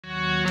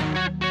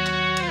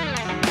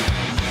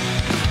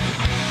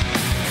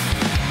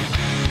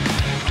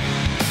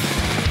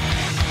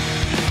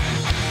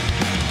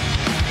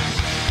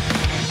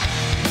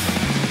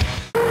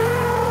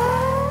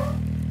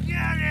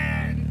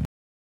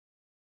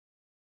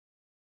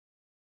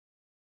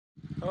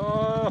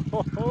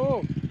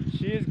Oh,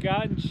 she has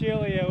gotten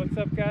chilly. What's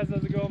up, guys?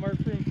 How's it going? Mark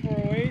Freeman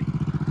 408.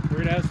 We're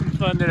gonna have some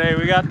fun today.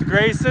 We got the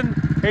Grayson.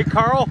 Hey,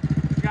 Carl.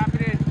 Drop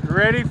it in.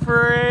 Ready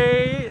for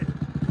a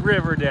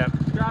river dip.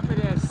 Drop it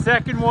in.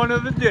 Second one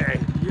of the day.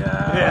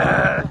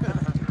 Yeah.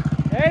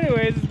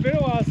 Anyways, it's been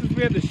a while since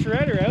we had the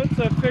shredder out,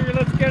 so I figured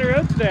let's get her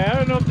out today. I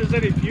don't know if there's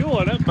any fuel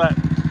in it, but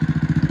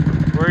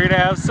we're gonna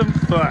have some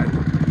fun.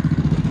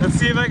 Let's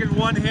see if I can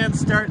one-hand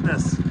start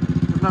this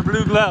with my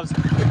blue gloves.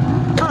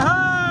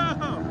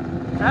 Oh,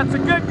 that's a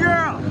good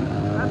girl.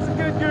 That's a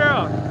good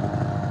girl.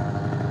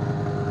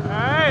 All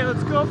right,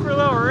 let's go for a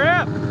little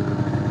rip.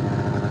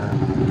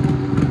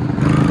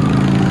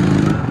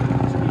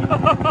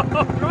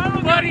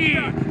 Buddy,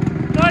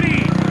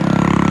 buddy.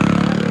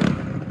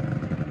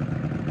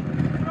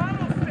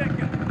 Throttle's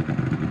sticking.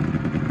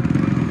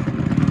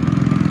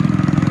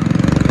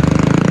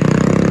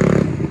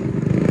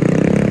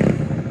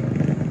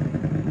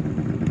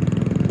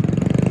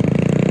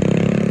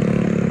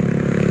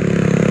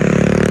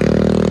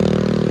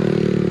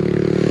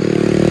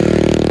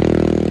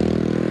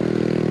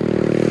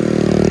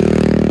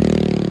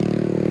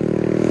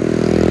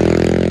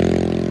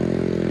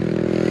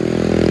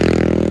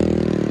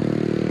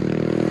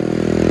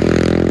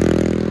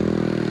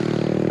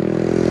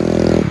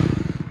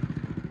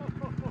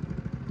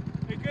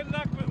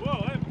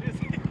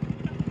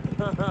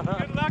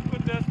 Good luck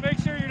with this. Make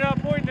sure you're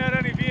not pointing at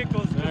any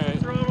vehicles because the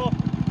throttle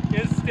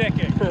is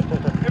sticking.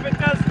 If it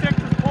does stick,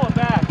 just pull it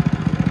back.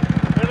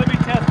 Here, let me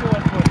test it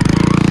one foot.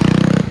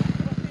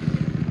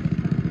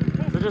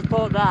 So just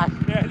pull it back.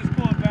 Yeah, just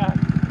pull it back.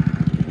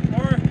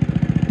 Or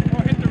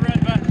hit the red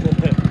button.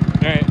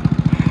 Alright.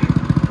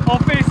 I'll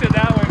face it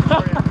that way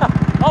for you.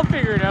 I'll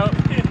figure it out.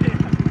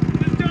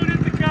 Just don't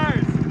hit the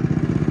cars.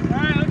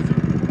 Alright,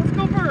 let's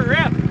go for a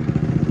rip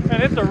and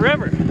hit the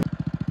river.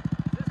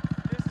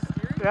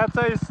 That's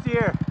how you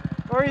steer.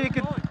 Or you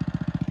can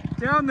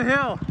down the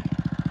hill.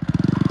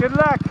 Good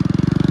luck.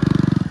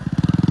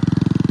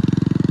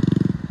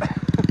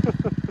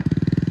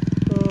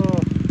 Oh,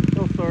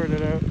 we'll sort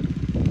it out.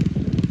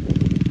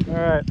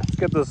 Alright, let's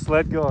get the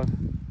sled going.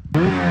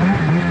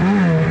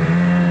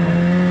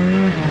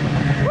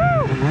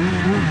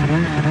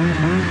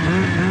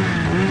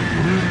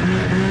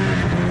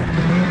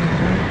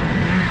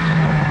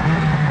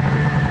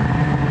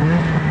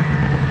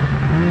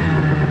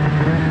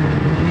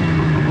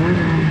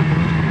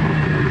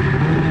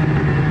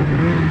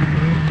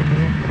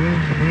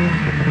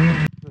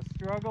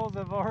 Struggles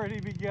have already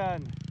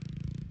begun.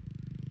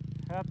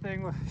 That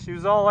thing, she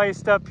was all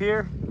iced up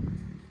here,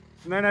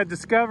 and then I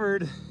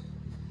discovered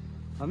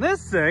on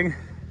this thing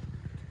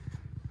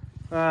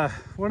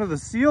one of the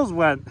seals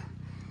went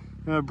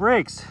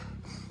brakes.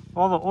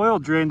 All the oil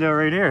drained out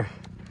right here,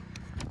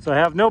 so I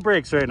have no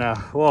brakes right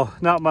now. Well,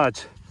 not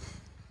much.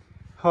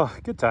 Oh,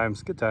 good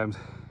times, good times.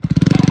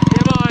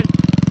 Come on.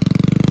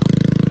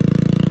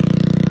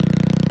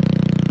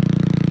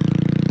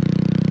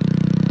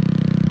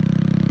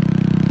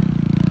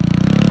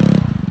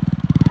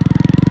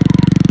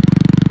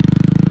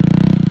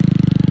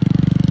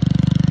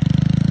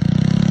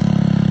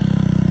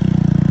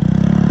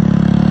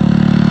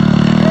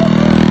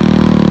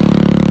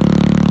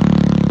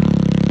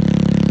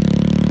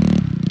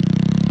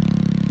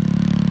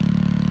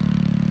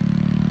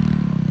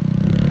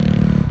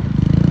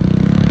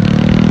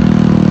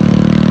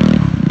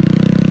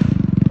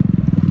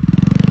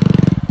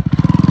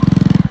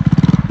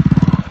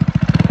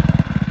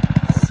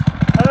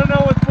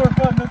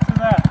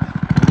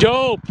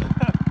 Dope! Dope,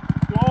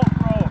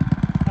 bro.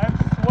 I'm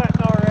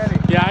sweating already.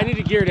 Yeah, I need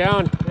to gear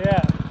down.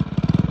 Yeah.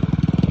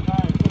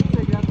 Alright, let's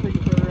take that thing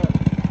for a rip.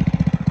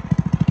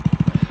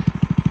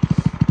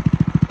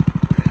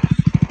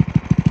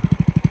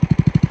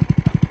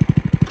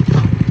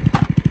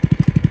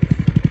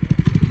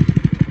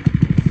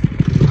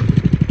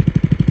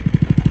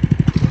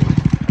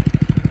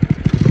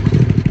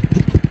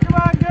 Come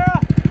on, girl!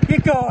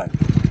 Keep going!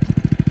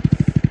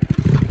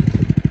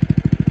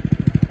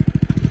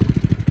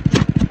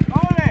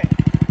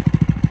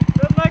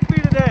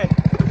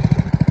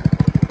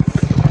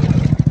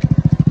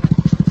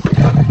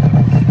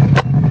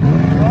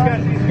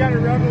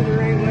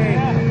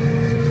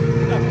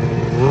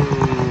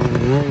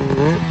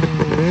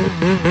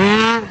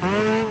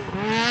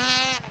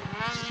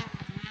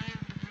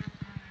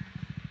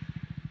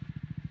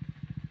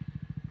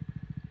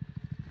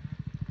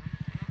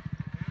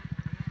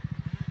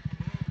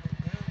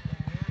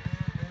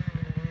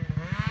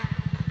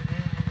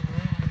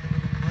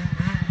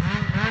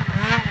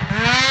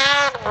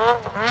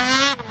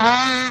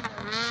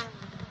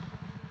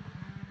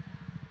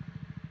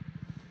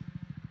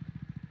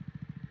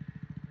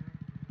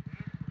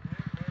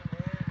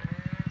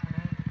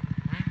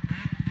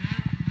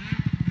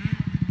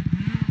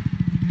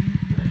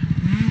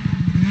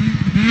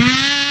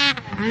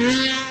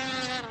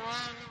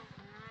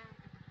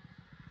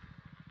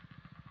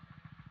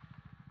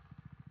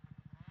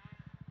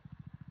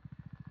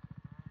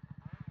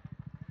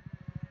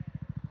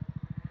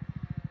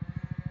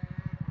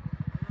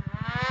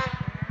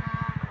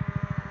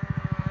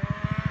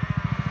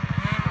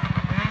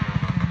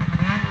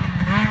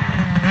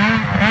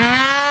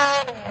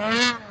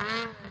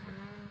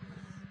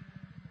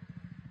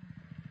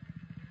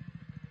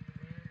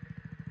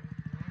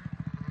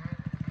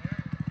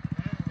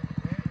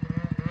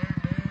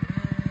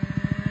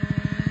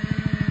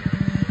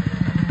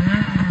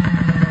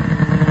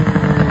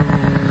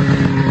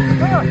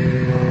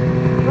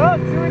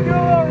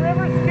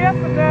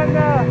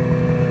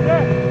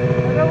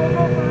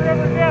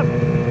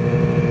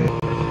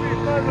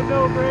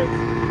 no brakes.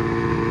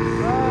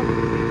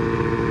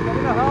 I'm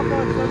gonna hop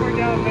on somewhere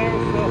down there,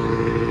 so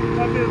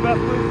that'd be the best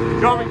place.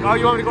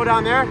 You want me to go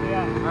down there?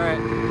 Yeah. All right.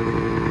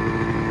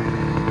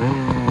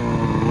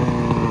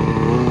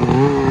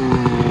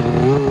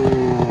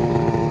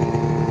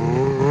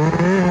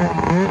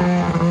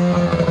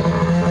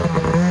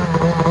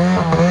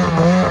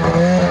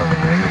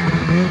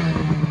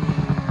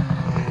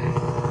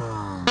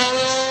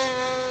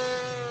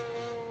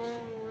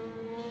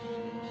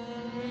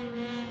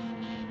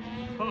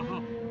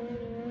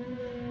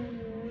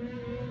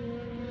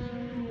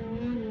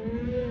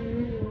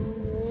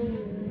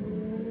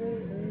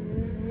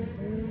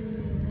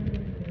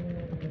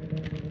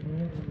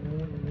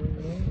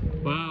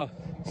 Wow,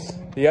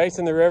 the ice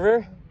in the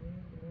river.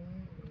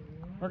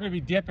 We're gonna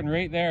be dipping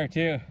right there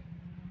too.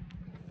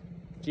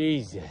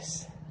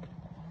 Jesus.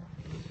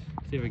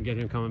 See if we can get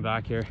him coming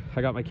back here.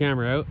 I got my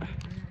camera out.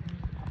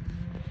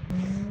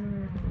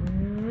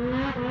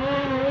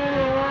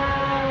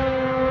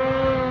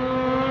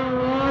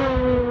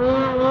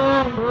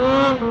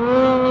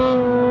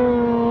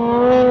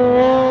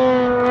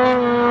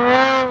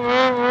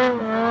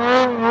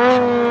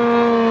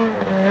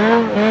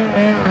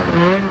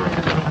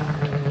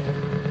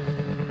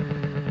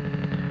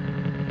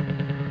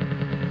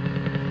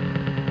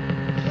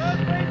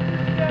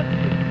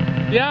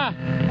 Yeah.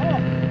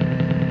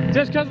 Oh.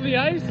 Just because of the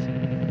ice?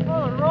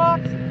 Oh, the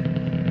rocks.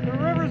 The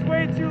river's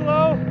way too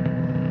low.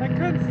 I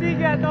couldn't see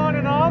getting on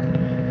and off.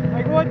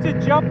 I went to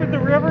jump in the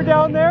river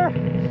down there,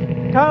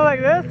 kind of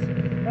like this.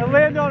 I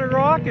landed on a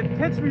rock and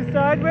pitched me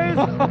sideways.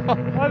 I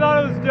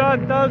thought it was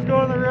done. Thought I was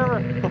going in the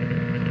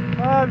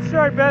river. I'm sure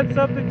I bent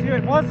something to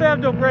it. Plus I have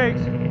no brakes.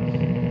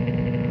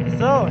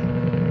 So,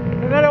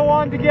 and then I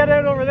wanted to get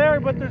out over there,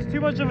 but there's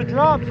too much of a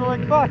drop. So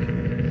like, fuck.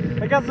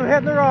 I guess I'm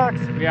hitting the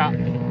rocks. Yeah.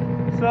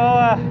 So,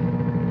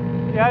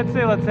 yeah, I'd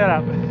say let's head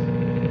up.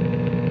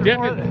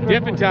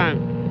 Dipping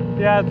time.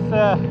 Yeah, it's,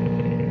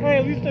 hey,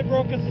 at least I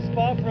broke us a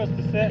spot for us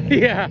to sit.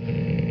 Yeah,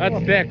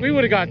 that's thick. We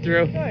would have got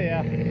through. Oh,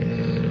 yeah.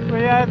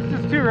 But yeah, it's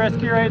just too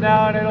risky right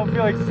now, and I don't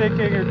feel like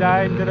sinking or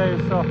dying today,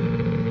 so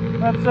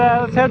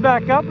let's head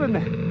back up and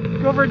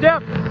go for a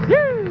dip.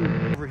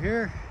 Woo! Over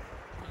here.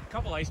 A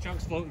couple ice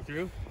chunks floating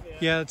through.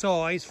 Yeah, it's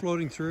all ice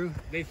floating through.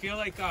 They feel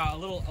like a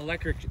little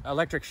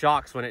electric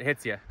shocks when it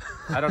hits you.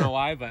 I don't know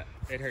why, but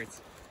it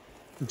hurts.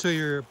 Until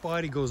your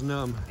body goes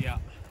numb. Yeah.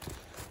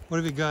 What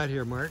have you got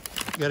here, Mark?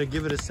 You got to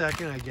give it a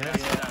second, I guess.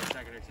 Yeah, a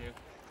second or two.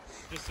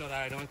 Just so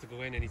that I don't have to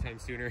go in anytime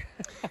sooner.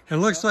 It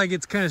looks like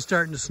it's kind of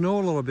starting to snow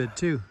a little bit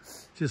too.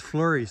 Just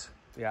flurries.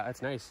 Yeah,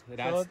 that's nice. It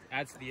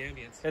adds to the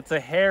ambience. It's a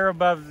hair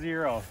above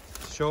zero.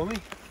 Show me.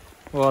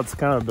 Well, it's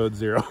kind of about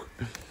zero.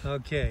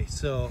 Okay,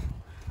 so,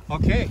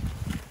 okay.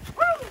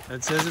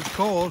 That says it's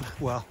cold.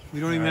 Well, we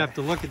don't even have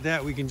to look at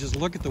that. We can just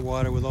look at the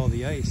water with all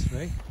the ice,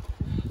 right?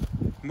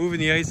 Moving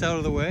the ice out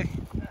of the way.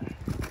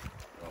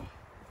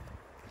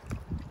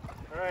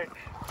 All right.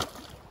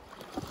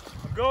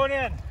 I'm going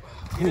in.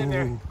 Get in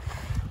there.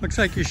 Looks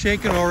like you're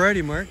shaking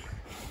already, Mark.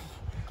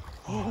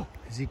 Oh,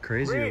 is he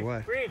crazy or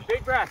what? Breathe,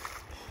 big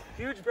breath.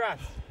 Huge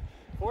breath.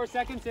 4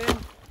 seconds in,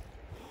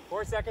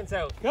 4 seconds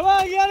out. Come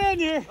on, get in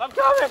here. I'm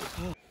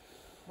coming.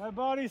 My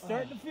body's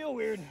starting to feel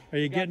weird. Are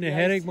you Got getting a the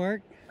headache, ice.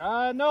 Mark?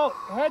 No,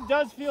 head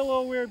does feel a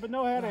little weird, but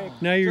no headache.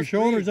 Now your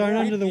shoulders aren't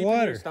under the Deep in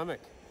water. your stomach.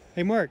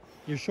 Hey, Mark,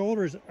 your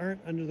shoulders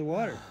aren't under the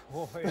water.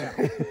 Oh, yeah.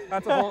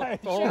 That's a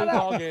whole new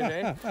ball game,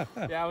 eh?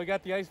 Yeah, we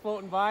got the ice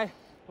floating by.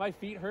 My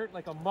feet hurt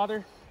like a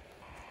mother.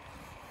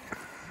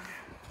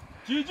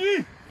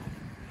 GG!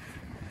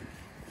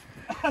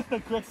 A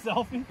quick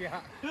selfie.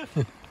 Yeah.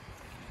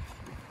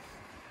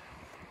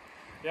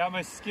 Yeah,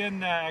 my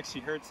skin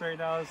actually hurts right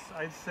now.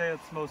 I'd say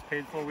it's the most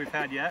painful we've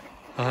had yet.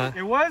 Uh-huh.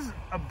 It was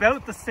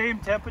about the same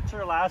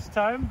temperature last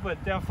time,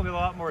 but definitely a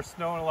lot more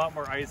snow and a lot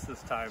more ice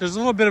this time. There's a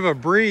little bit of a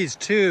breeze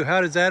too.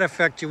 How does that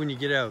affect you when you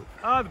get out?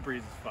 The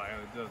breeze is fine.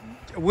 It doesn't.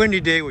 A windy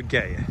day would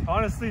get you.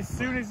 Honestly, as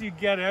soon as you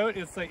get out,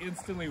 it's like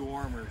instantly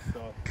warmer.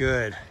 So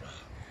Good.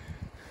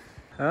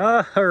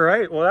 all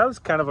right. Well, that was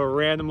kind of a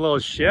random little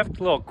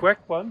shift, a little quick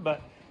one,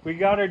 but we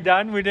got her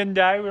done. We didn't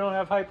die. We don't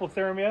have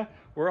hypothermia.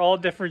 We're all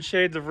different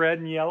shades of red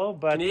and yellow,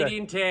 but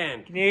Canadian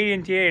tan.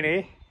 Canadian tan,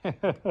 eh?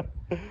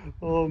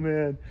 Oh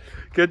man,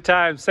 good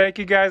times. Thank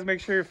you guys. Make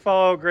sure you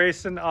follow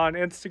Grayson on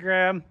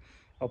Instagram.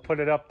 I'll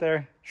put it up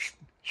there.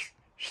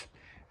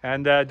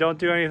 And don't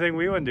do anything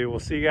we wouldn't do. We'll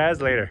see you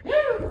guys later.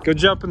 Go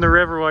jump in the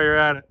river while you're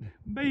at it.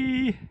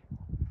 Bye.